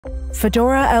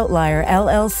Fedora Outlier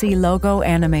LLC logo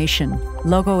animation.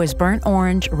 Logo is burnt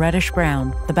orange, reddish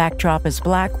brown. The backdrop is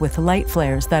black with light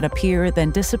flares that appear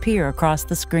then disappear across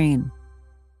the screen.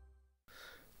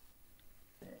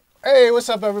 Hey, what's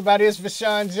up everybody? It's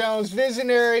Vashawn Jones,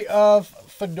 visionary of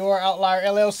Fedora Outlier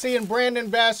LLC and brand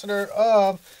ambassador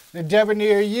of the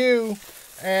Debonair U.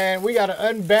 And we got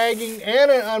an unbagging and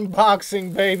an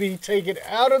unboxing, baby. Take it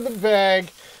out of the bag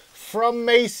from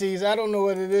Macy's. I don't know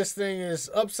whether this thing is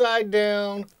upside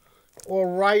down or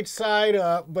right side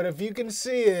up, but if you can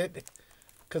see it,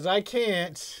 because I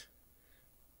can't,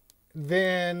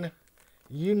 then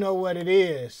you know what it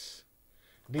is.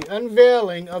 The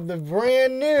unveiling of the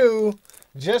brand new,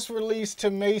 just released to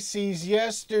Macy's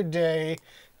yesterday,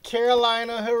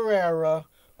 Carolina Herrera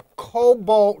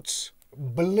Cobalt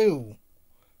Blue,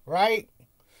 right?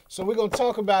 So we're going to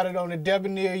talk about it on the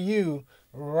Debonair U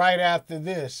right after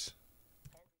this.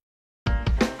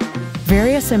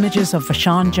 Various images of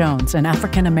Vashawn Jones, an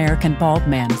African-American bald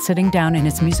man sitting down in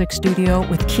his music studio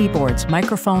with keyboards,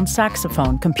 microphone,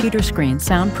 saxophone, computer screen,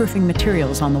 soundproofing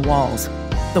materials on the walls.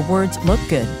 The words look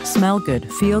good, smell good,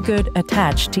 feel good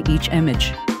attached to each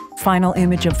image. Final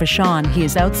image of Vashawn, he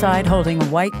is outside holding a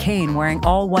white cane wearing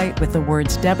all white with the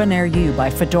words Debonair U by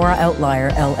Fedora Outlier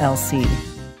LLC.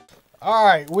 All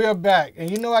right, we're back. And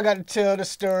you know I got to tell the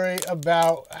story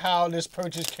about how this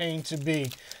purchase came to be.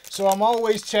 So I'm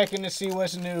always checking to see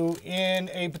what's new in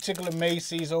a particular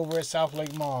Macy's over at South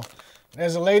Lake Mall.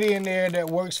 There's a lady in there that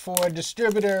works for a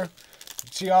distributor.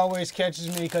 She always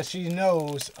catches me because she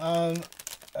knows I'm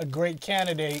a great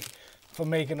candidate for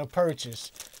making a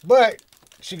purchase. But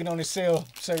she can only sell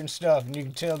certain stuff, and you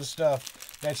can tell the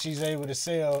stuff that she's able to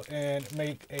sell and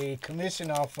make a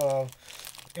commission off of.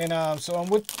 And so I'm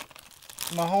with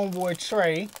my homeboy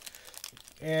Trey,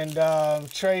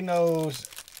 and Trey knows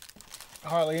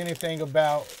hardly anything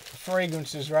about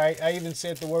fragrances, right? I even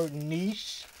said the word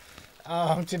niche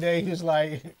today. He was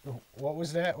like, what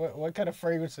was that? What kind of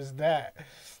fragrance is that?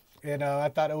 And I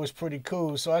thought it was pretty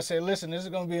cool. So I said, listen, this is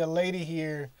going to be a lady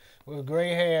here with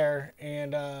gray hair,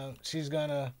 and she's going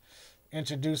to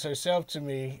introduce herself to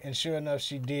me. And sure enough,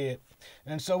 she did.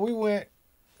 And so we went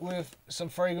with some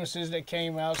fragrances that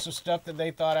came out, some stuff that they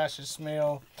thought I should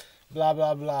smell, blah,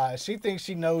 blah, blah. She thinks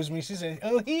she knows me. She said,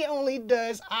 oh, he only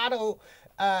does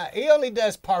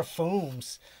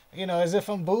parfums, you know, as if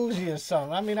I'm bougie or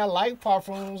something. I mean, I like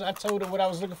parfums. I told her what I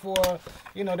was looking for,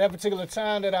 you know, that particular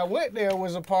time that I went there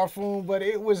was a parfum, but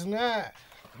it was not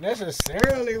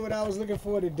necessarily what I was looking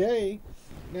for today.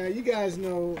 Now, you guys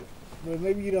know, but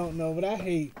maybe you don't know, but I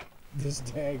hate this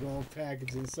daggone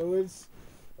packaging. So it's,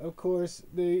 of course,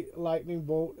 the lightning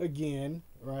bolt again,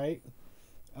 right?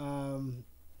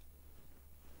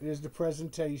 Here's the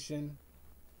presentation.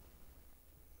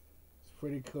 It's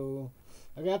pretty cool.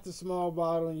 I got the small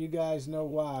bottle, and you guys know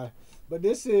why. But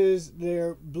this is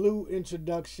their blue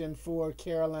introduction for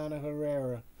Carolina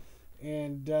Herrera.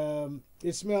 And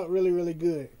it smelled really, really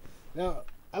good. Now,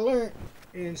 I learned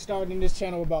in starting this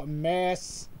channel about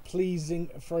mass-pleasing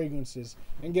fragrances.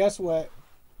 And guess what?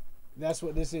 That's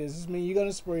what this is. This means you're going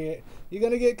to spray it. You're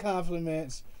going to get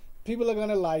compliments. People are going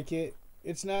to like it.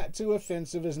 It's not too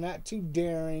offensive. It's not too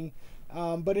daring.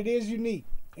 But it is unique.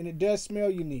 And it does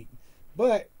smell unique.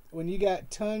 But when you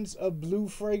got tons of blue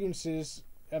fragrances,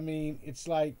 I mean, it's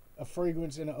like a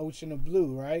fragrance in an ocean of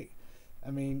blue, right?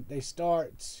 I mean, they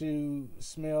start to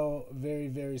smell very,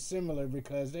 very similar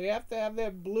because they have to have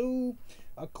that blue,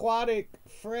 aquatic,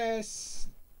 fresh,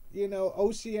 you know,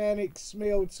 oceanic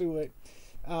smell to it.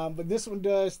 But this one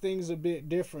does things a bit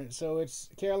different. So it's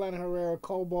Carolina Herrera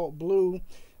Cobalt Blue.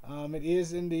 It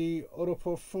is in the Eau de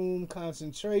Parfum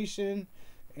concentration.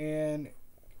 And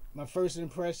my first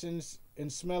impressions in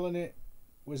smelling it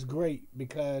was great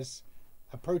because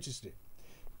I purchased it.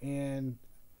 And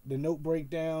the note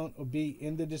breakdown will be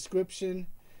in the description,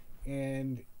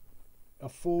 and a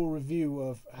full review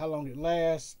of how long it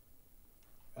lasts,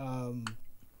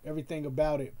 everything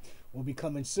about it will be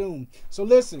coming soon. So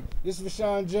listen, this is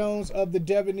Vashawn Jones of the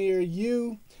Debonair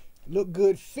U. Look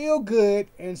good, feel good,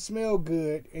 and smell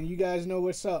good. And you guys know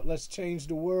what's up. Let's change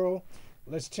the world.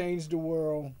 Let's change the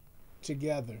world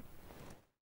together.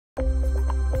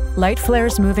 Light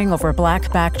flares moving over a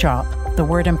black backdrop. The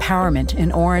word empowerment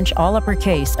in orange, all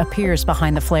uppercase, appears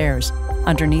behind the flares.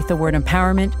 Underneath the word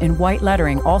empowerment, in white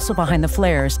lettering, also behind the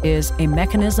flares, is a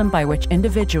mechanism by which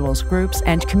individuals, groups,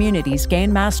 and communities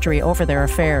gain mastery over their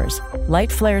affairs.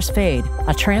 Light flares fade.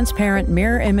 A transparent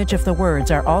mirror image of the words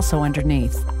are also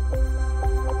underneath.